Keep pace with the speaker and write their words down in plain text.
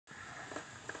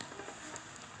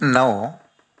Now,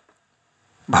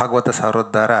 Bhagavata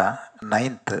Sarodhdhara,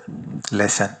 ninth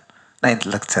lesson, ninth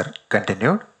lecture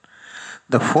continued.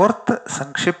 The fourth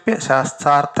Samkshipya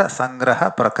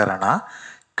Shastrartha Prakarana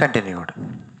continued.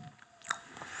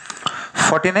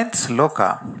 49th sloka.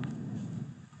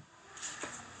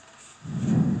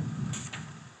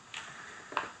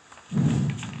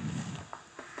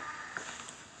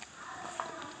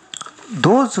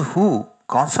 Those who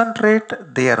concentrate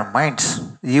their minds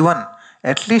even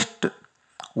at least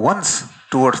once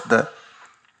towards the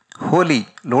holy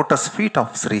lotus feet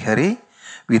of Sri Hari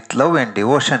with love and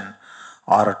devotion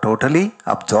are totally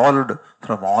absolved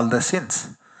from all the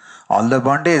sins, all the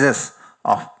bondages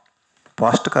of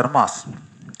past karmas.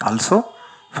 Also,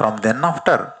 from then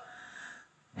after,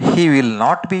 he will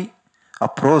not be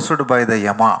approached by the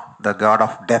Yama, the god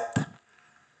of death,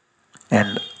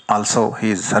 and also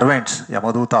his servants,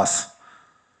 Yamadutas,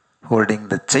 holding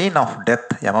the chain of death,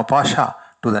 Yamapasha,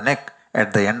 to the neck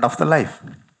at the end of the life.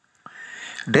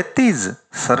 Death is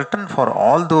certain for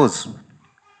all those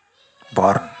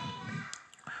born,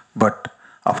 but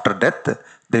after death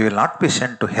they will not be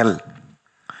sent to hell,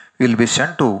 will be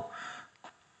sent to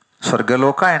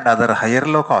Swargaloka and other higher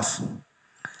lokas.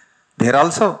 There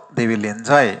also they will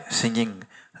enjoy singing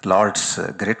Lord's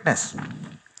greatness.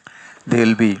 They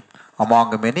will be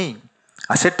among many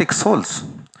ascetic souls.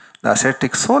 The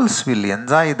ascetic souls will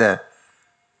enjoy the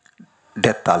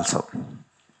death also.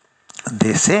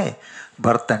 They say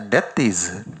birth and death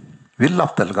is will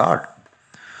of the God.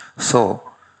 So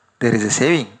there is a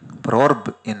saying,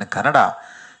 proverb in Kannada,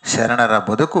 Sharanara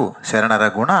Boduku,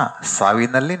 Sharanara Guna,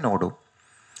 Savinalli Nodu.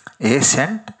 A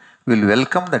saint will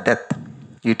welcome the death.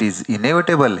 It is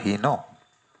inevitable, he know.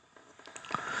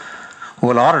 O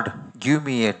Lord, give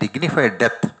me a dignified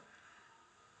death.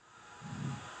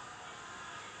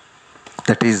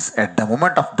 That is, at the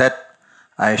moment of death,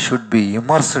 I should be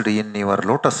immersed in your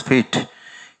lotus feet.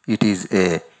 It is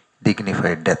a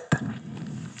dignified death.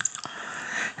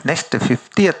 Next,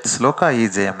 50th sloka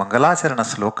is a Mangalacharana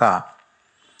sloka.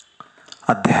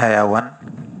 Adhyaya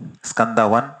 1, Skanda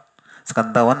 1,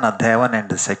 Skanda 1, Adhyaya 1 and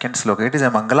the second sloka. It is a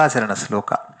Mangalacharana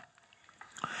sloka.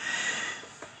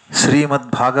 Srimad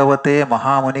Bhagavate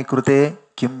Mahamani Krute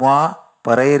Kimva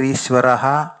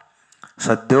Parairishvaraha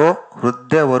Sadyo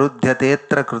Hrudya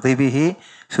Varudhyatetra Krutibihi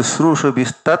Shusrushu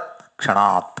Bistat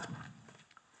Kshanat.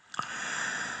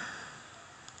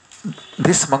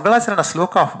 This Mangalacharana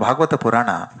sloka of Bhagavata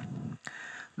Purana,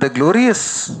 the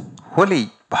glorious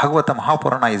holy Bhagavata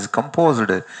Mahapurana is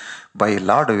composed by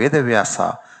Lord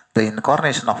Vedavyasa, the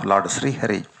incarnation of Lord Sri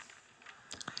Hari.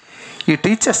 He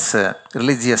teaches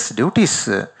religious duties,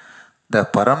 the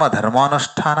Parama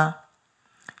Dharmanusthana.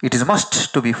 It is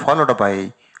must to be followed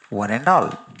by one and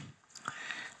all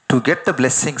to get the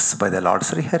blessings by the Lord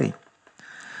Sri Hari.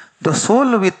 The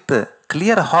soul with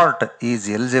clear heart is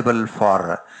eligible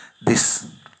for these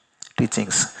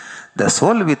teachings. The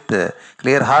soul with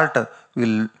clear heart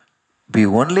will be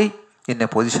only in a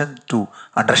position to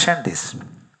understand this.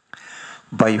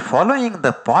 By following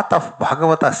the path of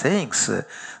Bhagavata sayings, the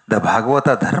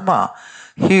Bhagavata Dharma,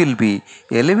 he will be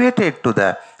elevated to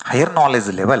the higher knowledge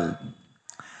level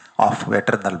of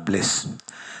eternal bliss.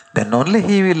 Then only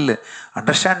he will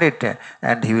understand it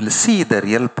and he will see the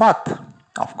real path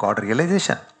of God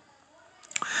realization.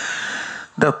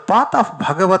 The path of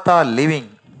Bhagavata living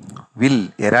will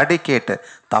eradicate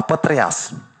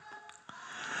tapatrayas,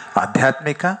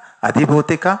 Adhyatmika,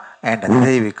 Adhibhutika and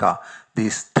Adhidevika.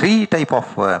 These three type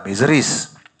of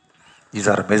miseries. These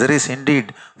are miseries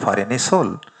indeed for any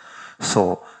soul.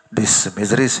 So these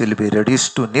miseries will be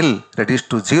reduced to nil, reduced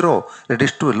to zero,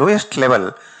 reduced to lowest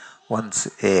level once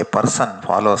a person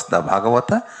follows the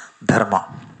Bhagavata Dharma.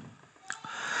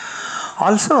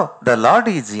 Also, the Lord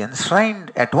is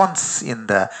enshrined at once in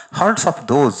the hearts of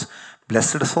those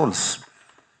blessed souls.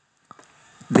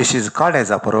 This is called as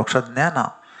Aparoksha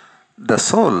Jnana. The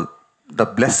soul, the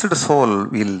blessed soul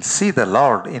will see the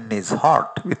Lord in his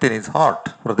heart, within his heart.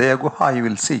 Hridaya Guha he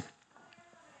will see.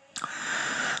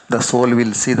 The soul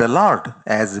will see the Lord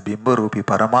as Bimba Rupi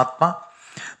Paramatma.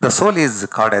 The soul is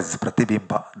called as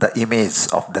Pratibimba, the image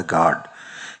of the God.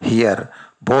 Here,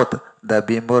 both the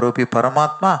Bimba Rupi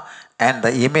Paramatma and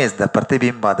the image, the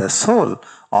Pratibimba, the soul,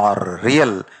 are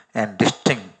real and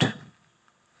distinct.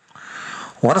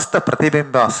 Once the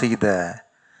Pratibimba see the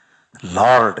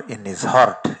Lord in his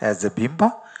heart as a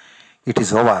Bimba, it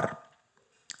is over.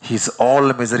 His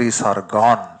all miseries are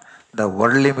gone. The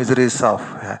worldly miseries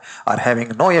are having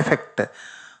no effect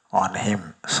on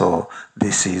him. So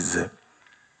this is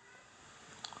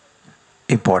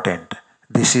important.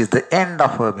 This is the end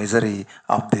of a misery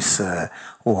of this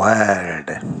world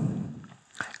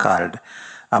called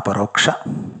aparoksha.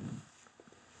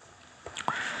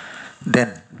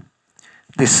 Then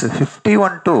this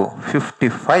 51 to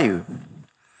 55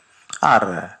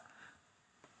 are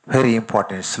very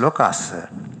important slokas.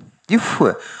 If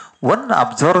one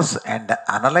observes and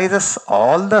analyzes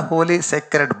all the holy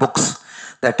sacred books,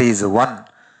 that is on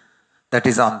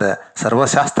the Sarva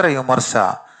Shastra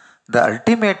Vimarsha, the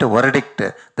ultimate verdict,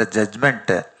 the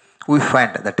judgment, we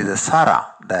find that is the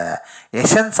Sara, the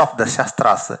essence of the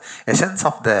Shastras, essence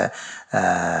of the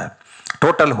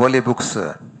total holy books.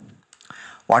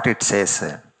 What it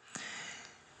says,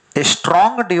 a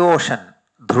strong devotion,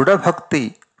 Drudha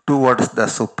Bhakti towards the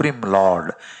Supreme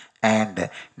Lord, and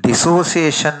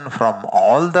dissociation from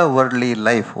all the worldly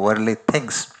life, worldly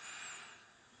things,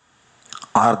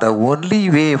 are the only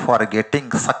way for getting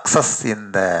success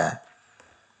in the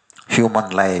human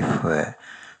life.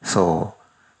 So,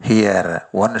 here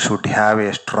one should have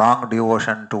a strong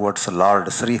devotion towards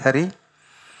Lord Sri Hari,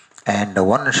 and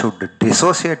one should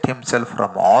dissociate himself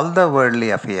from all the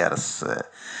worldly affairs.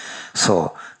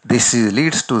 So, this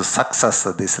leads to success,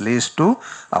 this leads to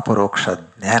aparoksha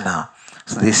jnana.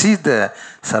 So, this is the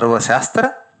Sarva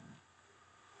Shastra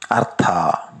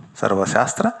Artha. Sarva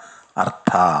Shastra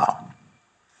Artha.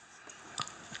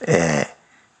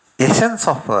 Essence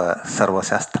of Sarva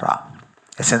Shastra.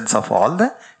 Essence of all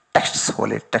the texts,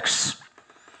 holy texts.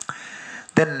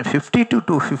 Then 52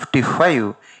 to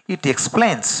 55, it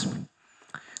explains.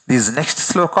 These next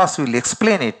slokas will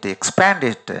explain it, expand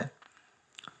it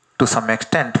to some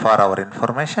extent for our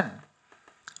information.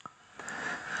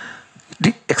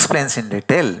 It explains in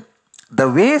detail the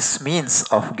ways, means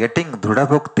of getting Drudha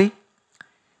Bhakti,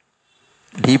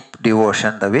 deep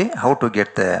devotion, the way how to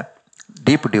get the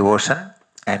deep devotion,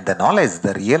 and the knowledge,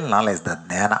 the real knowledge, the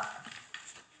jnana.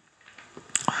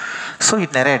 So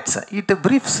it narrates, it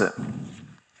briefs.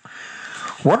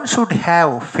 One should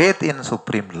have faith in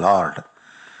Supreme Lord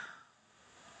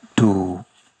to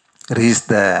reach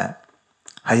the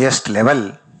highest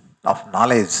level of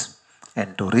knowledge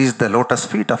and to reach the lotus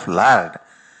feet of Lord.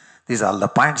 These all the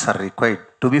points are required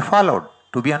to be followed,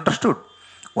 to be understood.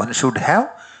 One should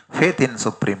have faith in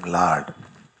Supreme Lord.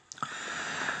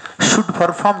 Should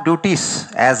perform duties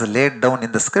as laid down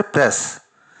in the scriptures.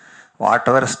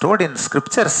 Whatever stored in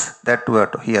scriptures, that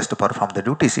he has to perform the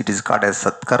duties. It is called as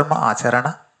Satkarma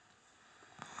Acharana.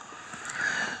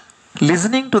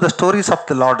 Listening to the stories of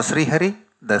the Lord Sri Hari,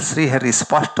 the Sri Hari's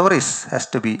stories has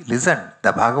to be listened.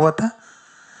 The Bhagavata,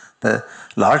 the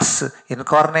Lord's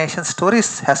incarnation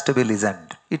stories has to be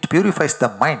listened. It purifies the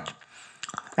mind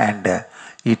and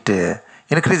it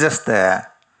increases the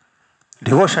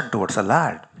devotion towards the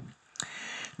Lord.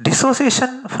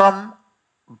 Dissociation from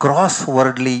gross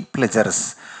worldly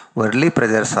pleasures. Worldly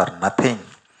pleasures are nothing.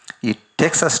 It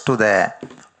takes us to the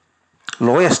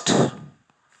lowest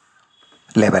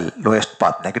level, lowest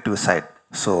path, negative side.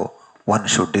 So, one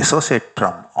should dissociate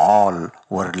from all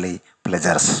worldly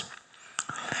pleasures.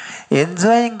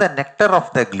 Enjoying the nectar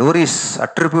of the glorious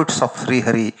attributes of Sri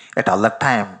Hari at all the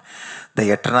time, the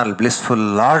eternal blissful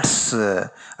Lord's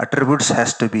attributes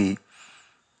has to be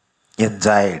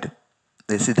enjoyed.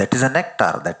 That is a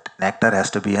nectar. That nectar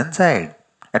has to be enjoyed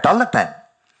at all the time.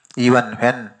 Even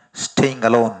when staying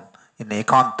alone in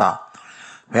Ekanta,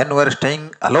 when we are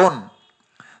staying alone,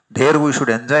 there we should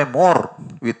enjoy more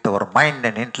with our mind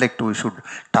and intellect. We should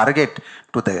target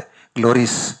to the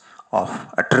glories of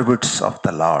attributes of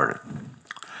the Lord.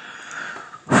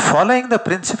 Following the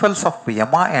principles of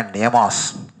Yama and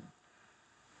Niyamas,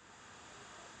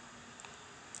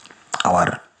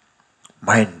 our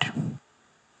mind,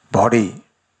 body,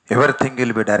 everything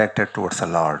will be directed towards the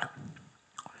Lord.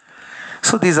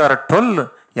 So these are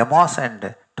 12 Yamas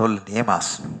and 12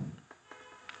 Niyamas.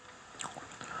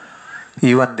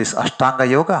 Even this Ashtanga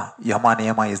Yoga, Yama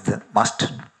Niyama is the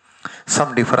must.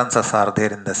 Some differences are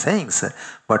there in the sayings,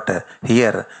 but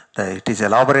here it is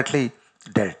elaborately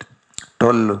dealt.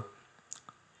 12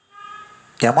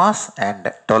 Yamas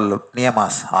and 12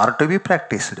 Niyamas are to be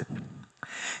practiced.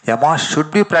 Yamas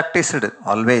should be practiced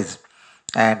always,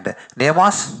 and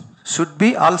Niyamas should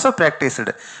be also practiced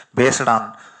based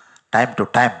on time to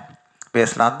time,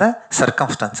 based on the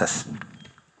circumstances.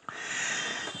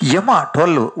 Yama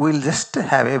 12, we will just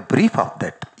have a brief of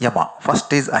that. Yama,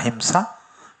 first is Ahimsa,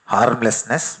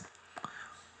 harmlessness.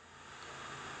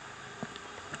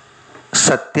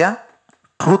 Satya,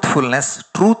 truthfulness,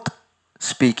 truth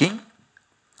speaking.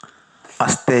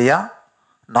 Asteya,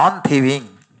 non-thieving.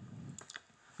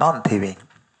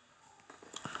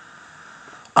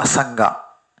 Asanga,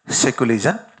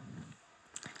 secularism.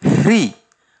 Hri,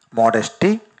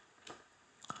 modesty.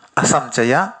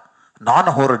 Asamchaya,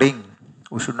 non-hoarding.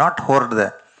 We should not hoard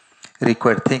the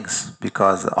required things,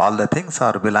 because all the things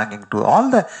are belonging to all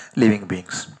the living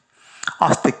beings.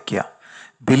 Astikya,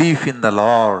 belief in the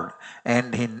Lord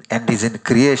and His in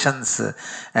creations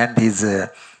and His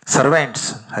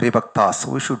servants, Haribhaktas.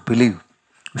 We should believe.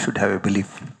 We should have a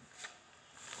belief.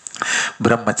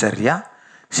 Brahmacharya,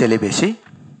 celibacy.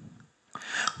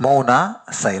 Mauna,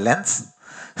 silence.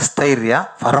 Stairya,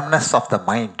 firmness of the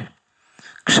mind.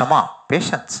 Kshama,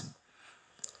 patience.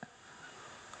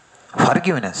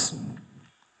 Forgiveness.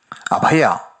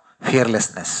 Abhaya,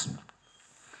 fearlessness.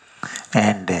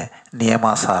 And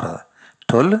niyamas are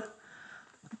told.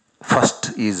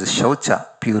 First is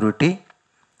Shaucha, purity.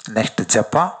 Next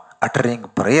Japa, uttering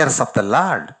prayers of the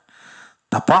Lord.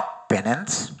 Tapa,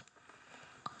 penance.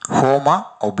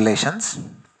 Homa, oblations.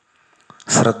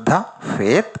 Shraddha,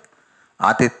 faith.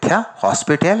 Aditya,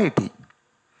 hospitality.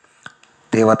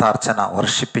 Devatarchana,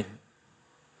 worshipping.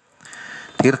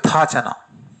 Tirthatana,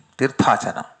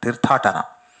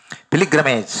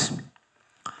 pilgrimage.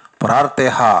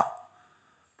 Prarteha,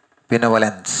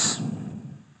 benevolence.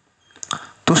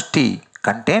 Tushti,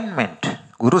 containment.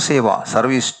 Guru Seva,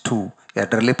 service to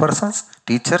elderly persons,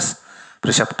 teachers,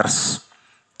 preceptors.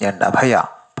 And Abhaya,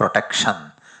 protection.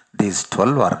 These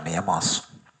 12 are niyamas.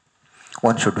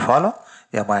 One should follow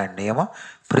Yama and Niyama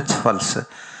principles.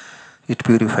 It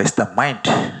purifies the mind.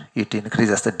 It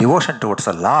increases the devotion towards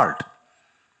the Lord.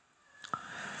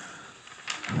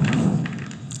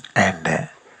 And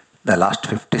the last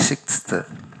 56th,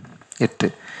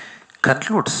 it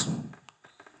concludes.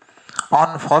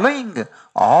 On following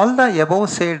all the above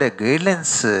said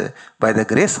guidelines by the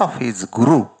grace of his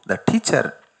Guru, the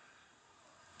teacher,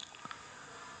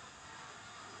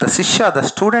 the Sishya, the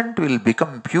student, will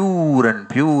become pure and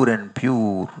pure and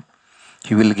pure.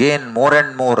 He will gain more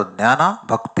and more jnana,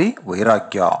 bhakti,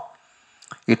 vairagya.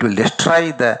 It will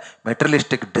destroy the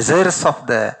materialistic desires of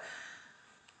the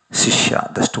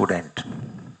Sishya, the student.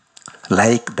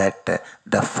 Like that,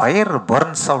 the fire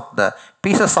burns out the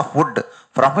pieces of wood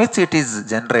from which it is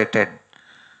generated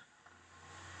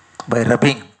by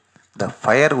rubbing. The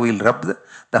fire will rub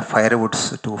the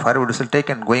firewoods. Two firewoods will take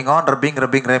and going on rubbing.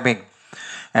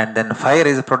 And then fire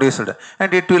is produced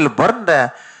and it will burn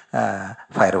the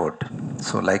firewood.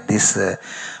 So like this,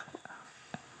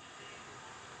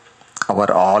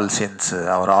 our all sins,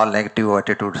 our all negative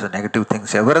attitudes, negative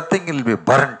things, everything will be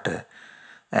burnt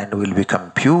and will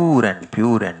become pure and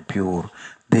pure and pure.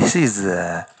 This is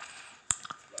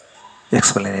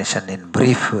explanation in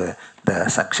brief, the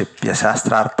Samkshipya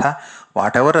Shastrartha.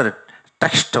 Whatever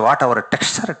texts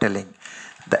are telling,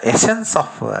 the essence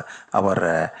of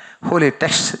our holy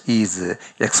text is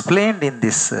explained in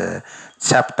this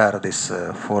chapter, this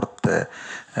fourth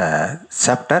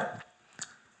chapter,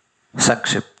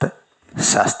 Samkshipya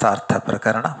Shastrartha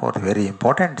Prakarana, for very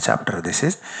important chapter. This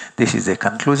is a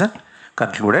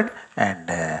concluded,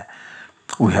 and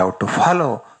we have to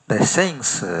follow the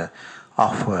sayings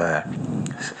of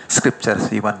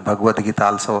scriptures. Even Bhagavad Gita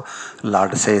also,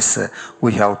 Lord says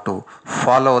we have to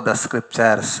follow the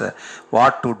scriptures.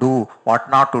 What to do, what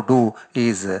not to do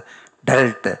is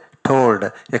dealt,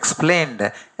 told,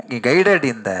 explained, guided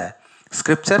in the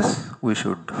scriptures. We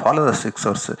should follow the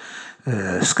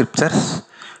scriptures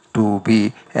to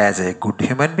be as a good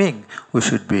human being. We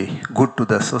should be good to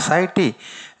the society,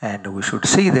 and we should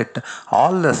see that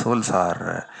all the souls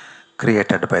are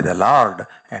created by the Lord,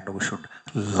 and we should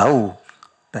love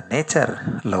the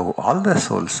nature, love all the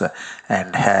souls,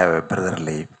 and have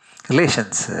brotherly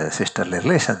relations, sisterly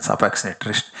relations, affectionate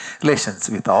relations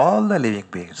with all the living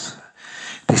beings.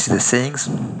 This is the sayings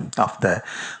of the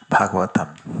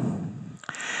Bhagavatam.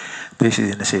 This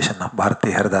is initiation of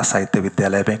Bharatiya Haridasa Sahitya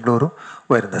Vidyalaya Bangalore.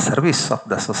 We are in the service of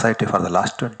the society for the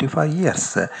last 25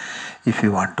 years. If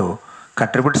you want to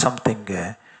contribute something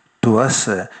to us,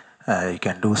 you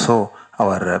can do so.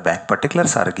 Our bank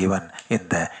particulars are given in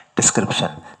the description.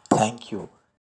 Thank you.